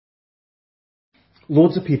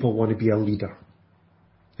Loads of people want to be a leader.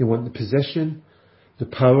 They want the position, the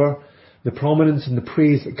power, the prominence and the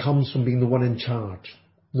praise that comes from being the one in charge,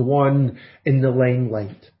 the one in the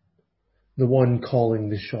limelight, the one calling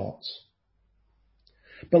the shots.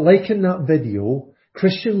 But like in that video,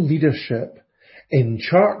 Christian leadership in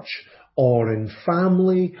church or in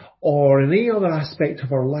family or in any other aspect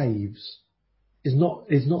of our lives is not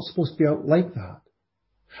supposed to be out like that.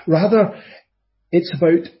 Rather, it's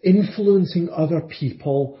about influencing other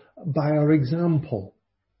people by our example.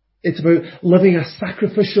 It's about living a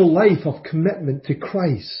sacrificial life of commitment to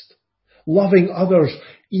Christ, loving others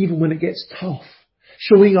even when it gets tough,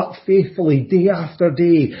 showing up faithfully day after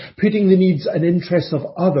day, putting the needs and interests of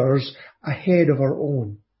others ahead of our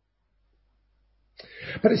own.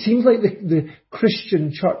 But it seems like the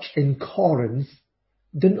Christian church in Corinth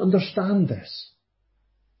didn't understand this.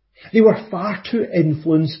 They were far too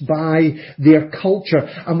influenced by their culture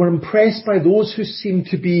and were impressed by those who seemed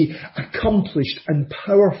to be accomplished and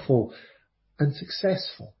powerful and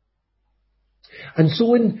successful. And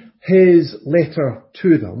so in his letter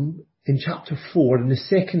to them, in chapter 4, in the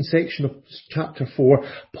second section of chapter 4,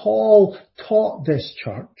 Paul taught this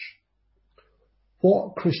church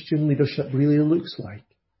what Christian leadership really looks like.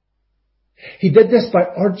 He did this by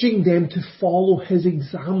urging them to follow his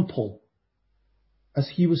example, as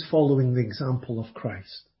he was following the example of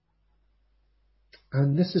Christ.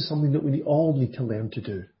 And this is something that we all need to learn to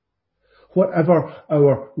do, whatever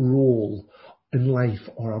our role in life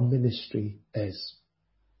or our ministry is.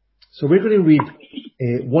 So we're going to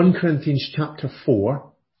read 1 Corinthians chapter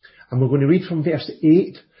 4, and we're going to read from verse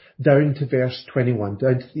 8 down to verse 21,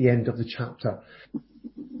 down to the end of the chapter.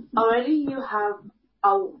 Already you have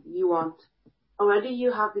all you want. Already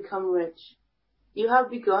you have become rich. You have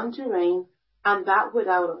begun to reign, and that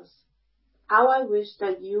without us. How I wish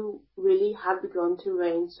that you really had begun to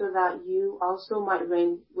reign, so that you also might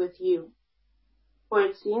reign with you. For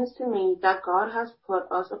it seems to me that God has put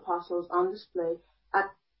us apostles on display at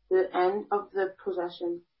the end of the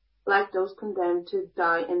procession, like those condemned to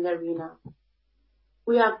die in the arena.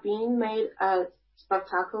 We have been made a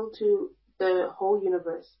spectacle to the whole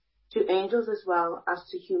universe, to angels as well as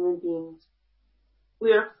to human beings.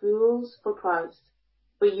 We are fools for Christ,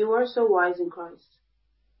 but you are so wise in Christ.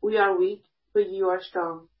 We are weak, but you are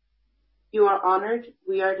strong. You are honored,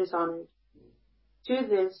 we are dishonored. To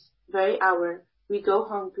this very hour, we go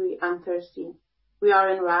hungry and thirsty. We are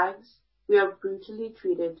in rags, we are brutally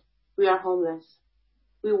treated, we are homeless.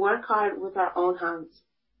 We work hard with our own hands.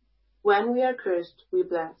 When we are cursed, we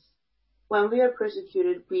bless. When we are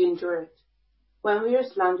persecuted, we endure it. When we are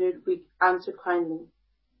slandered, we answer kindly.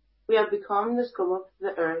 We have become the scum of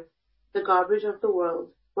the earth, the garbage of the world,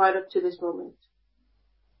 right up to this moment.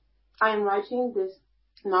 I am writing this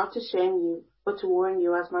not to shame you, but to warn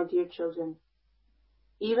you as my dear children.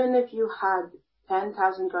 Even if you had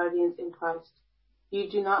 10,000 guardians in Christ, you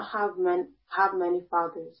do not have many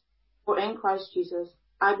fathers. For in Christ Jesus,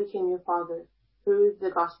 I became your father through the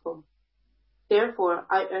gospel. Therefore,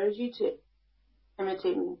 I urge you to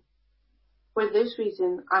imitate me. For this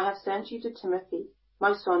reason, I have sent you to Timothy,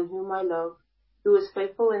 my son whom I love, who is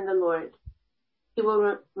faithful in the Lord. He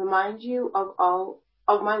will remind you of all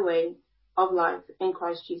of my way of life in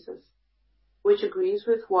Christ Jesus, which agrees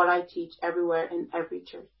with what I teach everywhere in every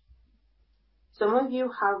church. Some of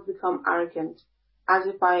you have become arrogant, as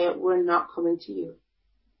if I were not coming to you.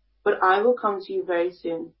 But I will come to you very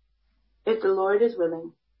soon, if the Lord is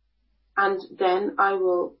willing. And then I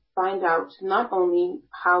will find out not only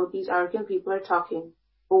how these arrogant people are talking,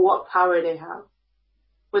 but what power they have.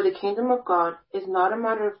 For the kingdom of God is not a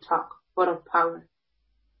matter of talk, but of power.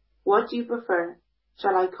 What do you prefer?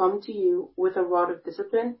 Shall I come to you with a rod of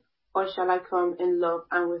discipline, or shall I come in love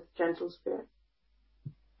and with gentle spirit?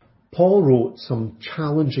 Paul wrote some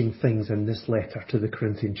challenging things in this letter to the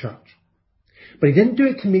Corinthian church. But he didn't do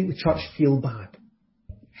it to make the church feel bad.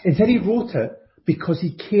 Instead, he wrote it because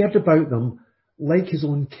he cared about them like his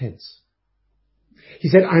own kids. He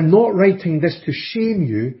said, I'm not writing this to shame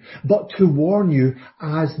you, but to warn you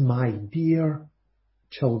as my dear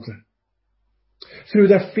children. Through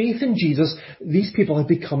their faith in Jesus, these people have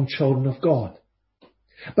become children of God.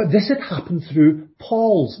 But this had happened through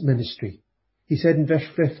Paul's ministry. He said in verse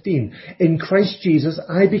 15, in Christ Jesus,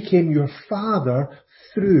 I became your father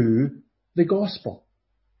through the gospel.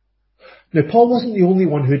 Now, Paul wasn't the only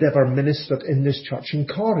one who'd ever ministered in this church in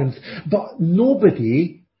Corinth, but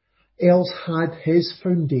nobody else had his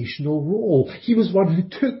foundational role. He was one who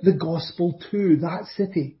took the gospel to that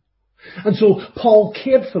city. And so Paul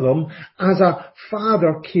cared for them as a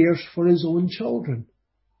father cares for his own children.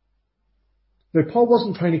 Now, Paul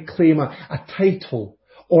wasn't trying to claim a title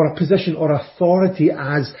or a position or authority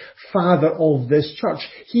as father of this church.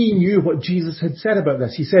 He knew what Jesus had said about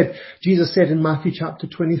this. Jesus said in Matthew chapter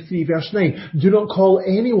 23 verse 9, "Do not call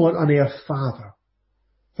anyone on earth father,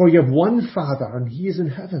 for you have one Father and he is in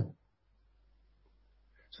heaven."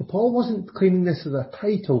 So Paul wasn't claiming this as a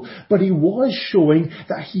title, but he was showing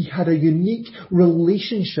that he had a unique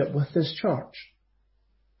relationship with this church.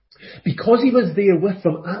 Because he was there with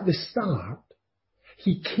them at the start,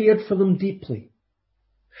 he cared for them deeply.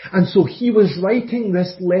 And so he was writing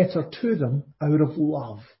this letter to them out of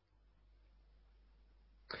love.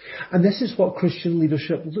 And this is what Christian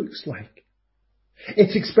leadership looks like.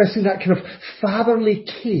 It's expressing that kind of fatherly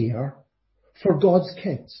care for God's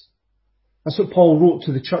kids. That's what Paul wrote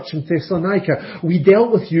to the church in Thessalonica. "We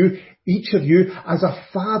dealt with you, each of you, as a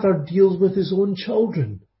father deals with his own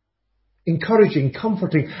children, encouraging,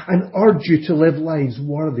 comforting, and urge you to live lives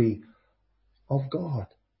worthy of God."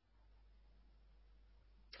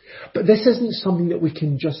 But this isn't something that we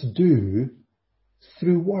can just do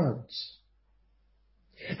through words.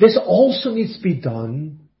 This also needs to be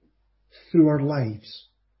done through our lives.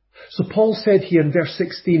 So Paul said here in verse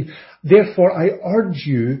 16, "Therefore I urge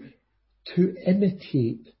you to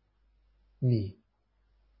imitate me."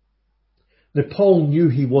 Now Paul knew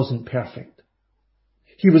he wasn't perfect.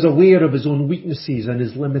 He was aware of his own weaknesses and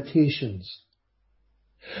his limitations.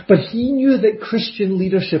 But he knew that Christian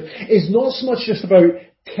leadership is not so much just about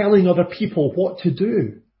telling other people what to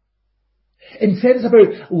do. Instead, it's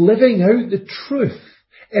about living out the truth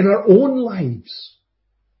in our own lives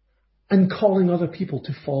and calling other people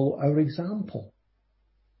to follow our example.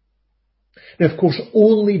 Now, of course,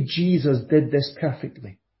 only Jesus did this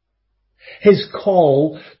perfectly. His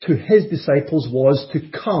call to his disciples was to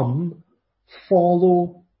come,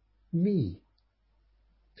 follow me.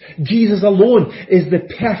 Jesus alone is the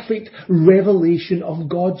perfect revelation of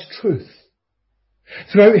God's truth.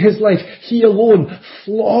 Throughout his life, he alone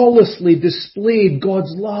flawlessly displayed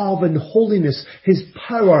God's love and holiness, his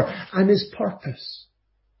power and his purpose.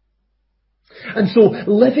 And so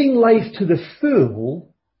living life to the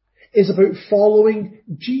full is about following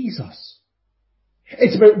Jesus.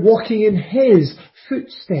 It's about walking in his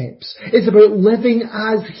footsteps. It's about living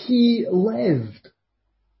as he lived.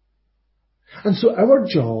 And so our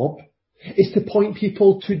job is to point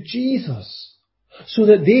people to Jesus so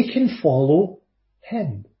that they can follow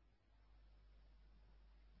him.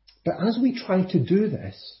 But as we try to do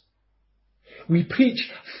this, we preach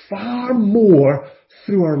far more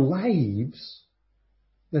through our lives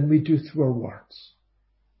than we do through our words.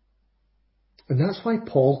 And that's why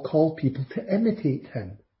Paul called people to imitate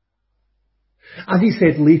him. As he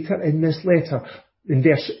said later in this letter, in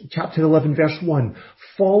chapter 11, verse 1,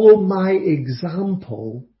 "Follow my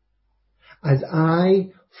example as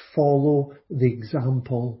I follow the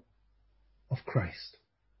example of Christ."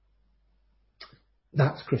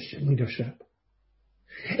 That's Christian leadership.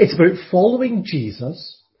 It's about following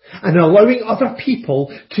Jesus and allowing other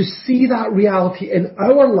people to see that reality in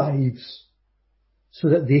our lives so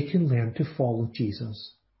that they can learn to follow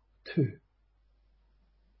Jesus too.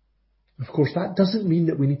 Of course, that doesn't mean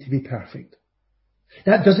that we need to be perfect.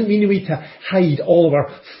 That doesn't mean we need to hide all of our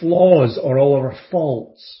flaws or all of our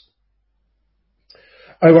faults.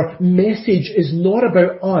 Our message is not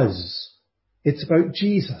about us. It's about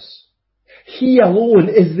Jesus. He alone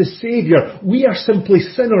is the Saviour. We are simply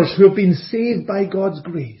sinners who have been saved by God's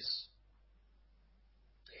grace.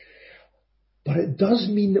 But it does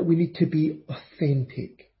mean that we need to be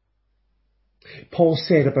authentic. Paul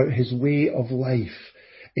said about his way of life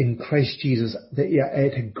in Christ Jesus that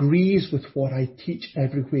it agrees with what I teach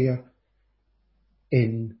everywhere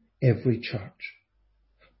in every church.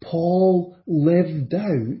 Paul lived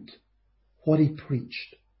out what he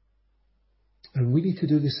preached. And we need to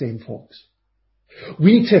do the same, folks.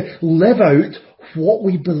 We need to live out what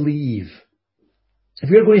we believe. If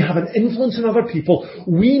we're going to have an influence on other people,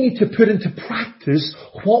 we need to put into practice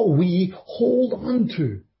what we hold on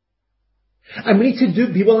to. And we need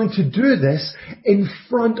to be willing to do this in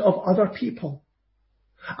front of other people,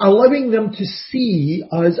 allowing them to see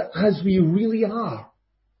us as we really are.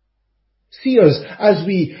 See us as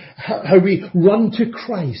how we run to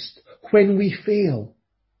Christ when we fail,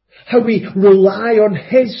 how we rely on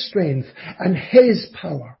his strength and his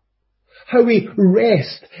power, how we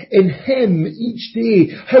rest in him each day,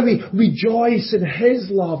 how we rejoice in his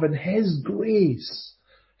love and his grace,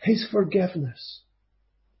 his forgiveness.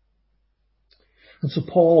 And so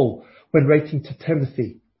Paul, when writing to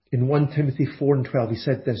Timothy, in 1 Timothy 4:12, he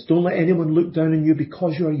said this, "Don't let anyone look down on you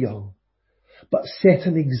because you are young, but set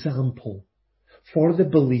an example for the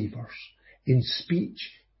believers in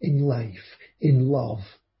speech, in life, in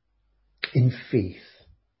love, in faith,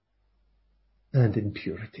 and in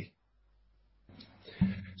purity.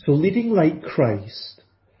 So leading like Christ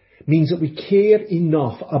means that we care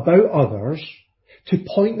enough about others to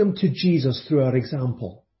point them to Jesus through our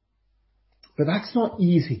example. But that's not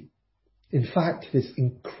easy. In fact, it's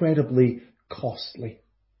incredibly costly.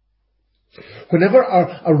 Whenever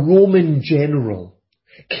a Roman general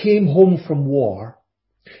came home from war,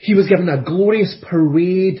 he was given a glorious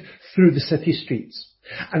parade through the city streets.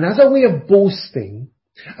 And as a way of boasting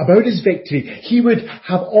about his victory, he would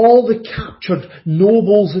have all the captured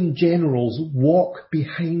nobles and generals walk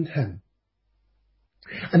behind him.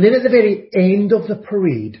 And then at the very end of the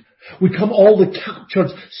parade would come all the captured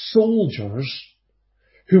soldiers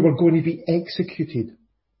who were going to be executed.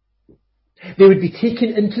 They would be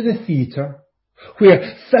taken into the theatre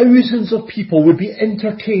where thousands of people would be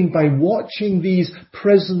entertained by watching these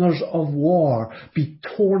prisoners of war be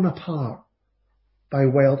torn apart by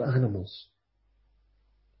wild animals.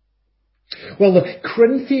 Well, the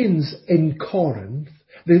Corinthians in Corinth,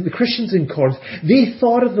 the Christians in Corinth, they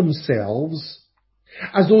thought of themselves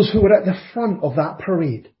as those who were at the front of that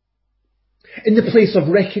parade, in the place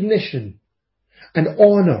of recognition and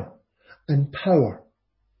honour and power.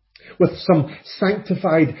 With some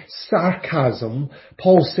sanctified sarcasm,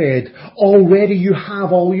 Paul said, already you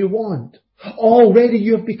have all you want. Already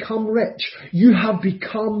you have become rich. You have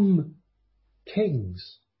become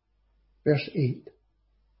kings. Verse 8.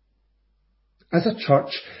 As a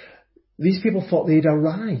church, these people thought they'd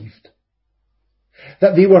arrived.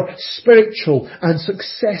 That they were spiritual and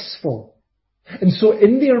successful. And so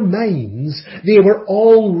in their minds, they were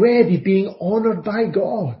already being honoured by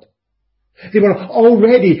God. They were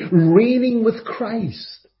already reigning with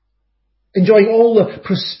Christ, enjoying all the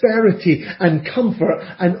prosperity and comfort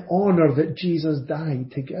and honour that Jesus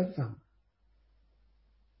died to give them.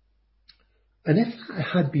 And if that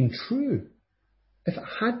had been true,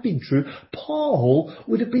 Paul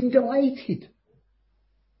would have been delighted.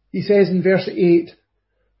 He says in verse 8,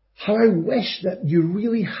 how I wish that you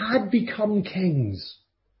really had become kings,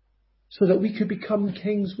 so that we could become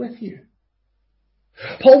kings with you.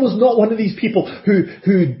 Paul was not one of these people who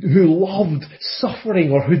loved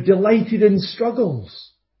suffering or who delighted in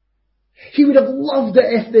struggles. He would have loved it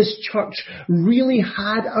if this church really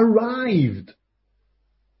had arrived.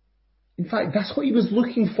 In fact, that's what he was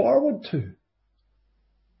looking forward to.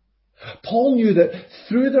 Paul knew that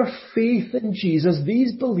through their faith in Jesus,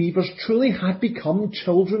 these believers truly had become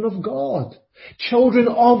children of God. Children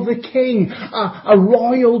of the King, a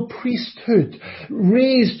royal priesthood,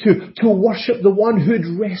 raised to worship the one who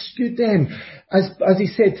had rescued them. As he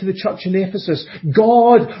said to the church in Ephesus,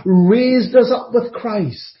 God raised us up with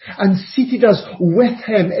Christ and seated us with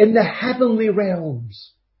him in the heavenly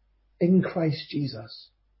realms in Christ Jesus.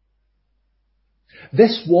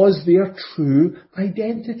 This was their true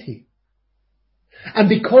identity. And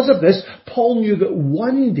because of this, Paul knew that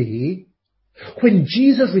one day, when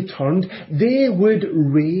Jesus returned, they would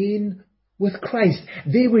reign with Christ.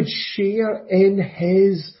 They would share in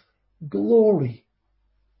his glory.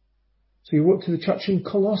 So he wrote to the church in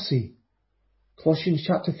Colossae, Colossians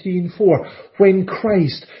chapter 3 and 4, when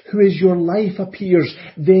Christ, who is your life, appears,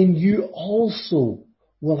 then you also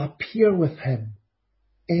will appear with him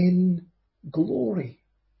in glory.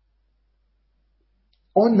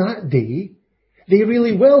 On that day, they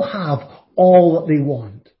really will have all that they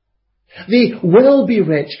want. They will be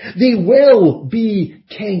rich. They will be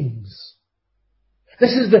kings.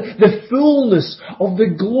 This is the fullness of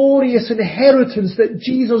the glorious inheritance that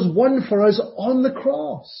Jesus won for us on the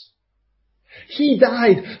cross. He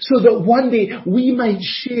died so that one day we might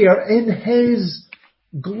share in his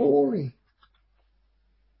glory.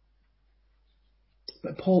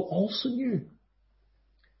 But Paul also knew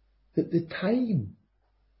that the time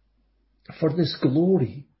for this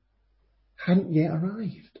glory hadn't yet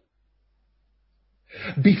arrived.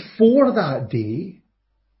 Before that day,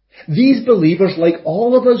 these believers, like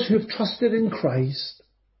all of us who have trusted in Christ,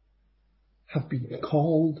 have been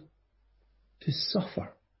called to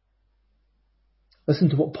suffer. Listen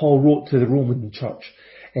to what Paul wrote to the Roman church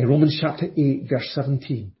in Romans chapter 8, verse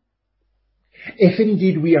 17. If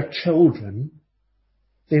indeed we are children,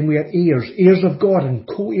 then we are heirs, heirs of God and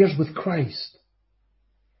co-heirs with Christ.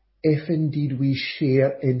 If indeed we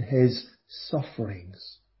share in his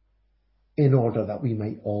sufferings, in order that we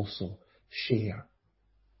might also share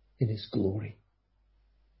in his glory.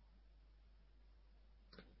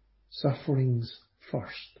 Sufferings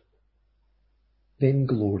first, then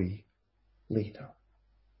glory later.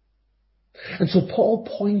 And so Paul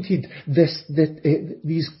pointed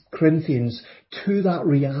these Corinthians to that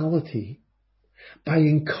reality by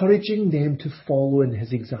encouraging them to follow in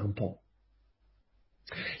his example.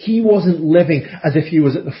 He wasn't living as if he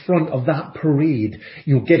was at the front of that parade,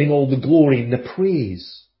 getting all the glory and the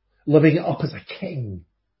praise, living it up as a king.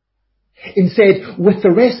 Instead, with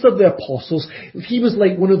the rest of the apostles, he was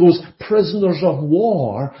like one of those prisoners of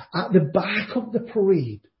war at the back of the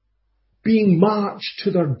parade, being marched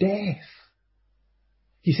to their death.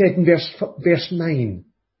 He said in verse 9,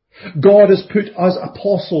 God has put us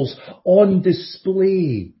apostles on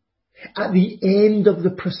display at the end of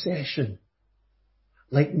the procession,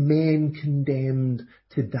 like men condemned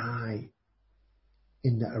to die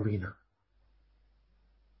in the arena.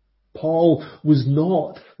 Paul was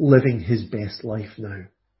not living his best life now.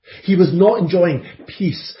 He was not enjoying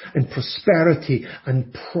peace and prosperity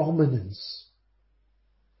and prominence.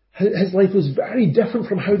 His life was very different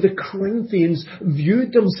from how the Corinthians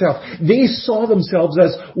viewed themselves. They saw themselves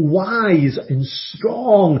as wise and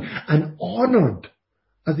strong and honoured,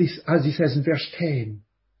 as he says in verse 10.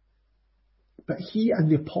 But he and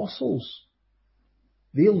the apostles,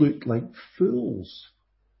 they looked like fools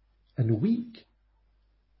and weak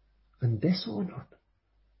and dishonoured.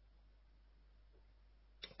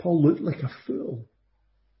 Paul looked like a fool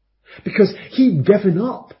because he'd given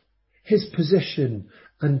up his position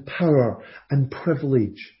and power and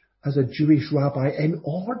privilege as a Jewish rabbi in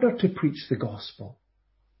order to preach the gospel.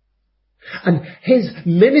 And his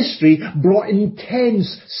ministry brought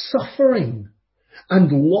intense suffering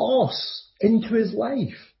and loss into his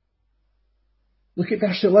life. Look at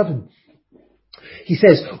verse 11. He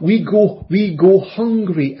says, we go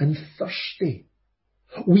hungry and thirsty.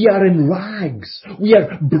 We are in rags. We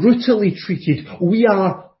are brutally treated. We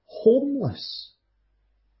are homeless.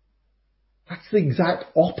 That's the exact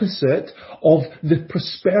opposite of the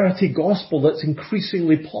prosperity gospel that's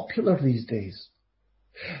increasingly popular these days.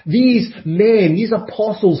 These men, these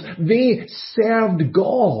apostles, they served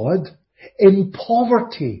God in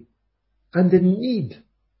poverty and in need.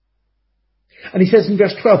 And he says in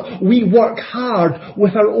verse 12, we work hard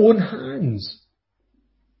with our own hands.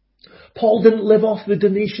 Paul didn't live off the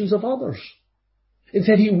donations of others.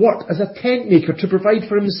 Instead, he worked as a tent maker to provide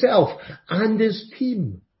for himself and his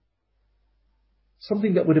team.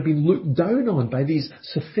 Something that would have been looked down on by these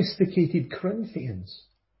sophisticated Corinthians.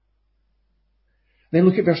 Then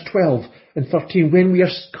look at verse 12 and 13. When we are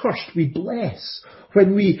cursed, we bless.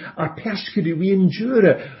 When we are persecuted, we endure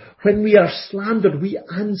it. When we are slandered, we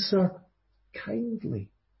answer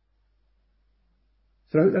kindly.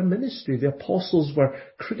 Throughout their ministry, the apostles were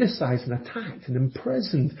criticised and attacked and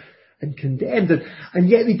imprisoned and condemned, and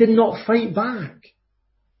yet they did not fight back.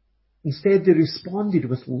 Instead, they responded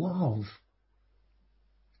with love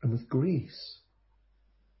and with grace.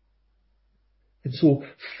 And so,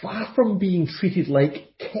 far from being treated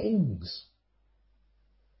like kings,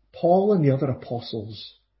 Paul and the other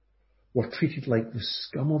apostles were treated like the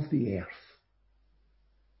scum of the earth,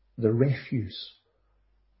 the refuse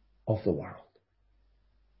of the world.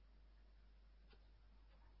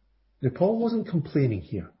 Now, Paul wasn't complaining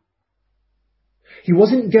here. He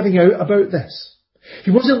wasn't giving out about this. He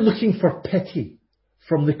wasn't looking for pity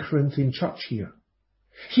from the Corinthian church here.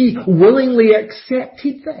 He willingly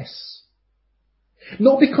accepted this.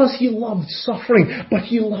 Not because he loved suffering, but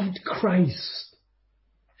he loved Christ.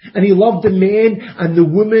 And he loved the men and the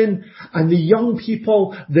women and the young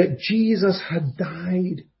people that Jesus had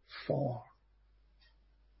died for.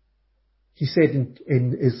 He said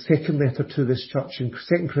in his second letter to this church in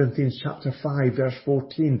 2 Corinthians chapter 5 verse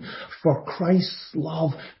 14, for Christ's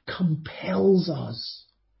love compels us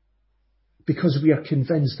because we are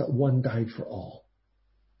convinced that one died for all.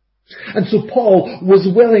 And so Paul was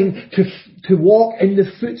willing to walk in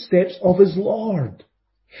the footsteps of his Lord.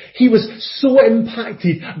 He was so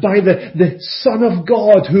impacted by the Son of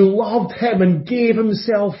God who loved him and gave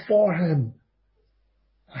himself for him.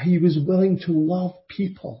 He was willing to love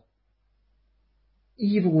people,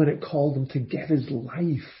 even when it called him to give his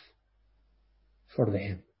life for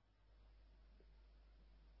them.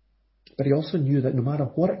 But he also knew that no matter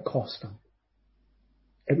what it cost him,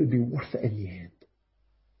 it would be worth it in the end.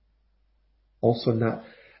 Also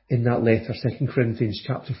in that letter, 2 Corinthians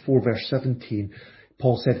chapter 4 verse 17,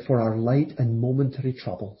 Paul said, for our light and momentary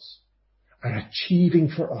troubles are achieving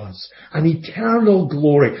for us an eternal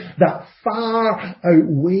glory that far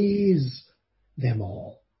outweighs them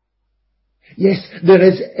all. Yes, there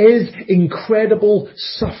is incredible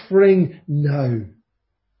suffering now,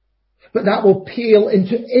 but that will pale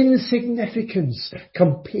into insignificance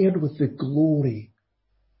compared with the glory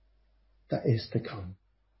that is to come.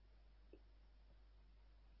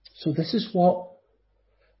 So this is what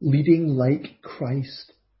leading like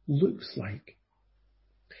Christ looks like.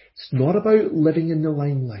 It's not about living in the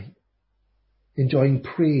limelight, enjoying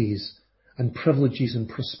praise and privileges and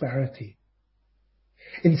prosperity.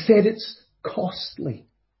 Instead, it's costly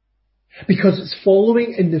because it's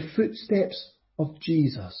following in the footsteps of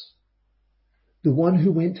Jesus, the one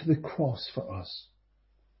who went to the cross for us.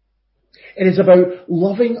 It is about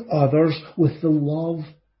loving others with the love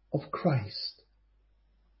of Christ,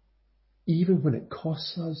 even when it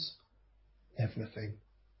costs us everything.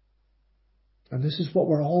 And this is what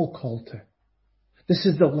we're all called to. This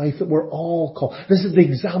is the life that we're all called. This is the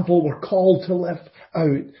example we're called to live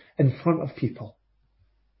out in front of people.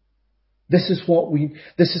 This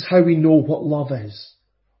is how we know what love is.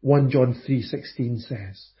 1 John 3:16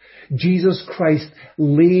 says, Jesus Christ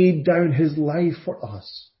laid down his life for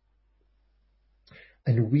us.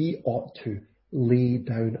 And we ought to lay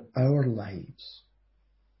down our lives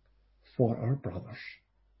for our brothers.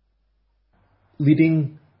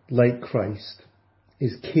 Leading like Christ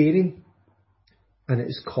is caring and it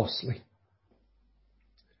is costly.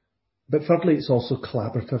 But thirdly, it's also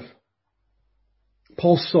collaborative.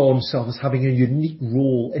 Paul saw himself as having a unique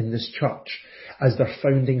role in this church as their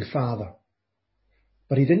founding father.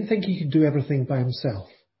 But he didn't think he could do everything by himself.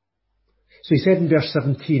 So he said in verse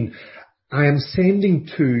 17, I am sending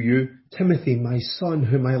to you Timothy, my son,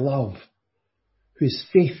 whom I love, who is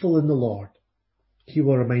faithful in the Lord. He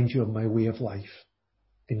will remind you of my way of life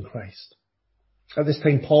in Christ. At this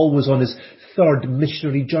time, Paul was on his third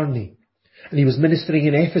missionary journey, and he was ministering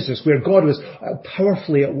in Ephesus, where God was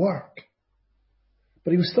powerfully at work.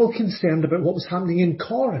 But he was still concerned about what was happening in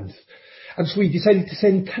Corinth, and so he decided to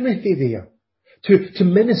send Timothy there to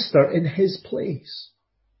minister in his place.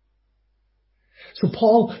 So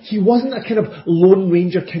Paul, he wasn't a kind of Lone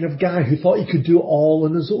Ranger kind of guy who thought he could do it all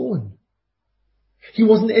on his own. He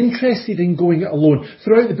wasn't interested in going it alone.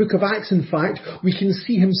 Throughout the book of Acts, in fact, we can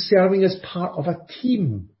see him serving as part of a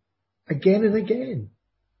team again and again.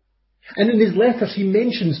 And in his letters, he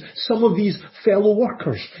mentions some of these fellow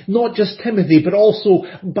workers, not just Timothy, but also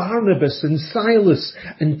Barnabas and Silas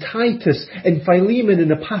and Titus and Philemon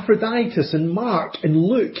and Epaphroditus and Mark and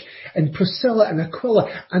Luke and Priscilla and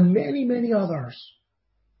Aquila and many, many others.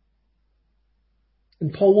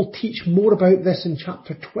 And Paul will teach more about this in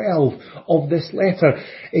chapter 12 of this letter.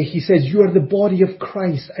 He says, you are the body of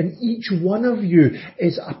Christ and each one of you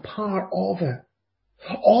is a part of it.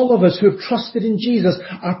 All of us who have trusted in Jesus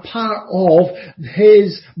are part of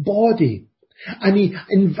his body. And he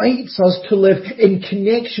invites us to live in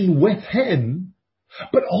connection with him,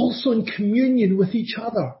 but also in communion with each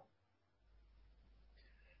other.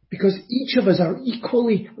 Because each of us are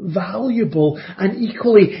equally valuable and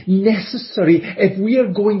equally necessary if we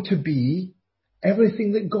are going to be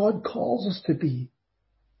everything that God calls us to be.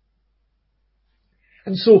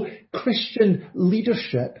 And so Christian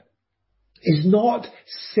leadership is not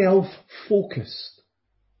self-focused,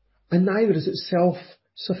 and neither is it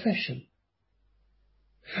self-sufficient.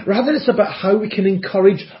 Rather, it's about how we can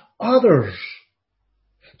encourage others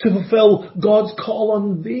to fulfill God's call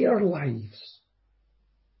on their lives.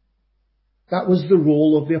 That was the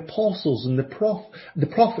role of the apostles and the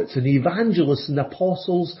prophets and the evangelists and the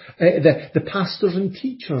apostles, the pastors and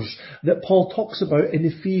teachers that Paul talks about in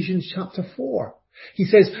Ephesians chapter 4. He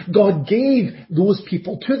says God gave those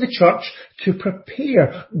people to the church to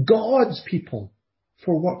prepare God's people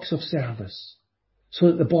for works of service so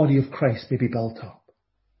that the body of Christ may be built up.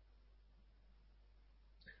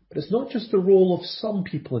 But it's not just the role of some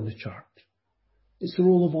people in the church. It's the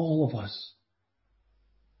role of all of us.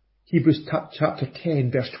 Hebrews chapter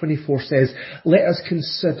 10 verse 24 says, let us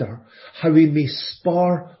consider how we may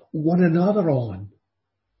spur one another on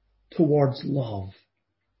towards love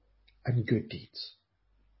and good deeds.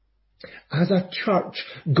 As a church,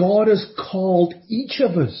 God has called each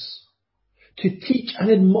of us to teach and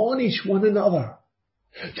admonish one another,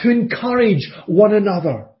 to encourage one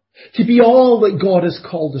another, to be all that God has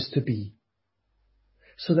called us to be,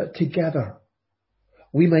 so that together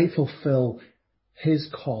we might fulfill his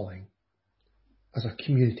calling as a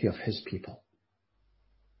community of his people.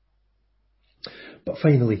 But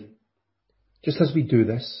finally, just as we do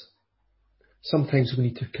this, sometimes we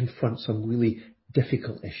need to confront some really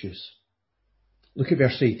difficult issues. Look at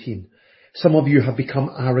verse 18. Some of you have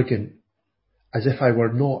become arrogant, as if I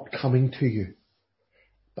were not coming to you.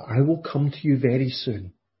 But I will come to you very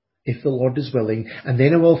soon, if the Lord is willing, and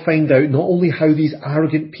then I will find out not only how these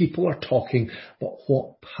arrogant people are talking, but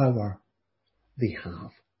what power they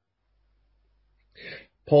have.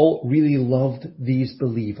 Paul really loved these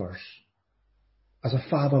believers as a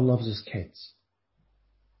father loves his kids.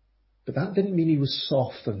 But that didn't mean he was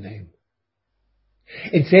soft on them.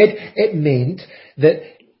 Instead, it meant that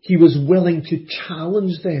he was willing to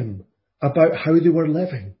challenge them about how they were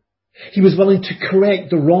living He was willing to correct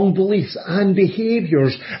the wrong beliefs and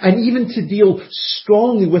behaviours, and even to deal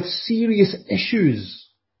strongly with serious issues,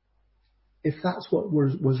 if that's what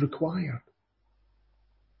was required.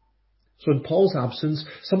 So in Paul's absence,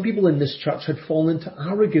 some people in this church had fallen into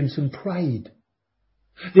arrogance and pride.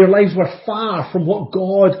 Their lives were far from what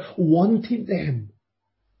God wanted them.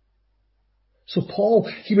 So Paul,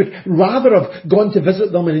 he would rather have gone to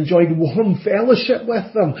visit them and enjoyed warm fellowship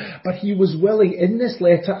with them, but he was willing in this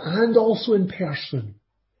letter and also in person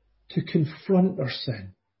to confront their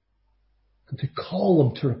sin and to call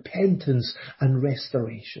them to repentance and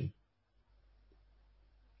restoration.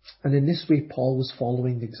 And in this way, Paul was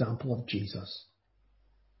following the example of Jesus.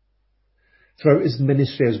 Throughout his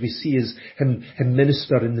ministry, as we see him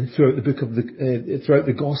minister throughout the book of throughout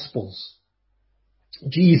the Gospels,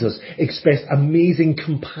 Jesus expressed amazing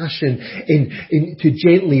compassion to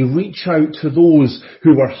gently reach out to those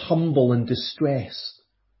who were humble and distressed.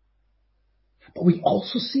 But we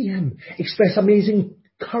also see him express amazing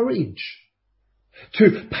courage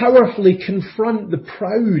to powerfully confront the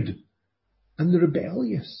proud and the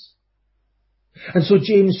rebellious. And so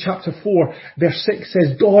James chapter 4 verse 6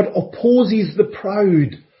 says, God opposes the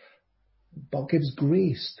proud, but gives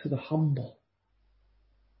grace to the humble.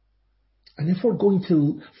 And if we're going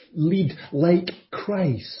to lead like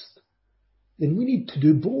Christ, then we need to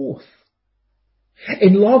do both.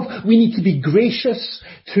 In love, we need to be gracious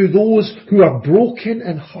to those who are broken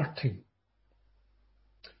and hurting.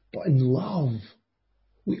 But in love,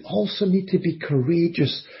 we also need to be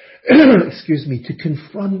courageous, to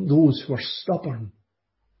confront those who are stubborn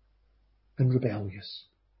and rebellious.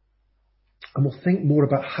 And we'll think more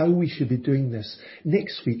about how we should be doing this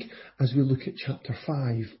next week as we look at chapter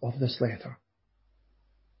 5 of this letter.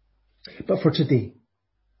 But for today,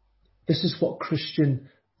 this is what Christian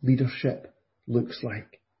leadership looks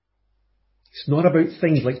like. It's not about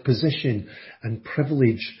things like position and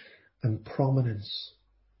privilege and prominence.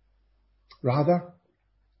 Rather,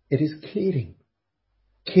 it is caring.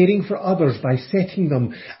 Caring for others by setting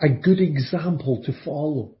them a good example to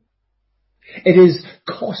follow. It is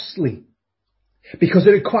costly, because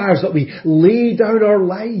it requires that we lay down our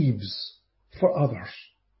lives for others.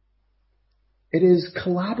 It is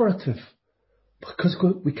collaborative, because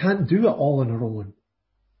we can't do it all on our own.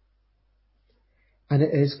 And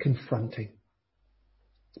it is confronting,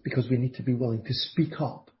 because we need to be willing to speak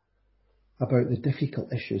up about the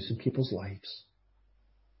difficult issues in people's lives.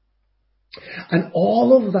 And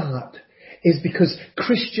all of that is because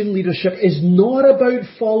Christian leadership is not about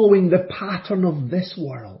following the pattern of this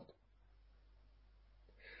world,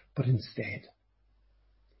 but instead,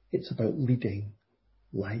 it's about leading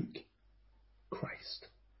like Christ.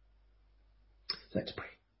 Let's pray.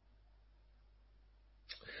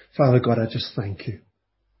 Father God, I just thank you.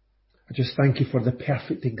 I just thank you for the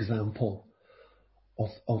perfect example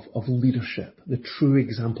of leadership, the true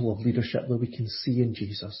example of leadership that we can see in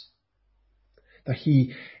Jesus. That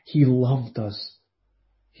He loved us.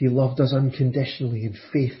 He loved us unconditionally and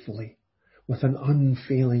faithfully with an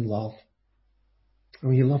unfailing love.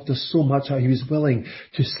 And He loved us so much that He was willing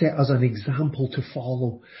to set us an example to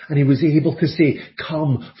follow. And He was able to say,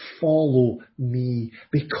 come, follow me,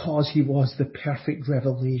 because He was the perfect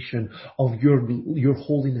revelation of your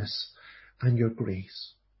holiness and your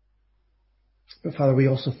grace. But Father, we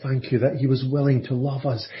also thank you that He was willing to love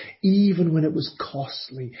us even when it was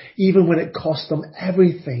costly, even when it cost Him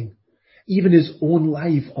everything, even His own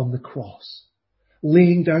life on the cross,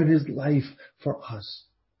 laying down His life for us.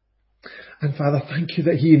 And Father, thank you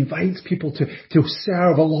that He invites people to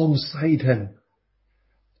serve alongside Him,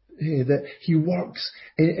 that He works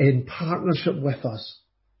in partnership with us.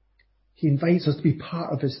 He invites us to be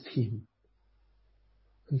part of His team.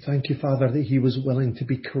 And thank you, Father, that He was willing to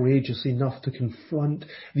be courageous enough to confront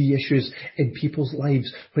the issues in people's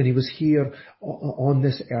lives when He was here on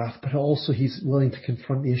this earth, but also He's willing to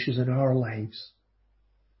confront the issues in our lives.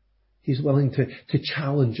 He's willing to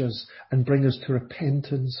challenge us and bring us to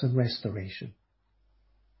repentance and restoration.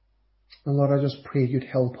 And Lord, I just pray You'd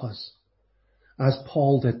help us, as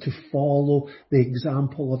Paul did, to follow the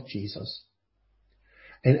example of Jesus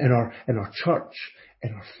in our church,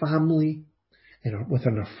 in our family,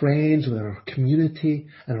 within our friends, within our community,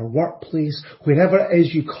 in our workplace, wherever it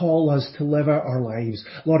is You call us to live out our lives.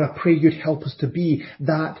 Lord, I pray You'd help us to be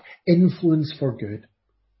that influence for good.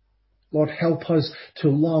 Lord, help us to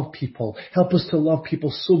love people. Help us to love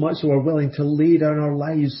people so much that we're willing to lay down our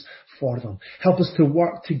lives for them. Help us to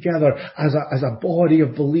work together as a body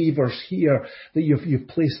of believers here that You've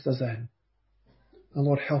placed us in. And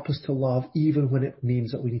Lord, help us to love even when it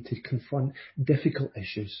means that we need to confront difficult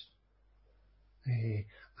issues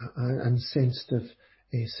and sensitive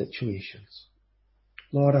situations.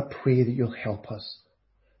 Lord, I pray that you'll help us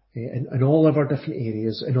in all of our different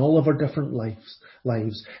areas, in all of our different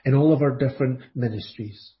lives, in all of our different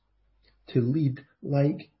ministries, to lead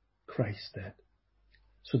like Christ did,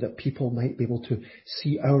 so that people might be able to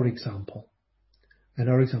see our example, and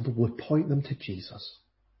our example would point them to Jesus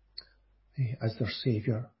as their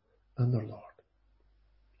Saviour and their Lord.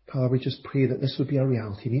 Father, we just pray that this would be a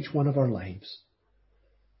reality in each one of our lives,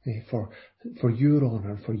 for your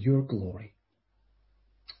honour, for your glory.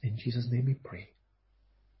 In Jesus' name we pray.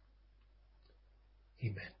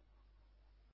 Amen.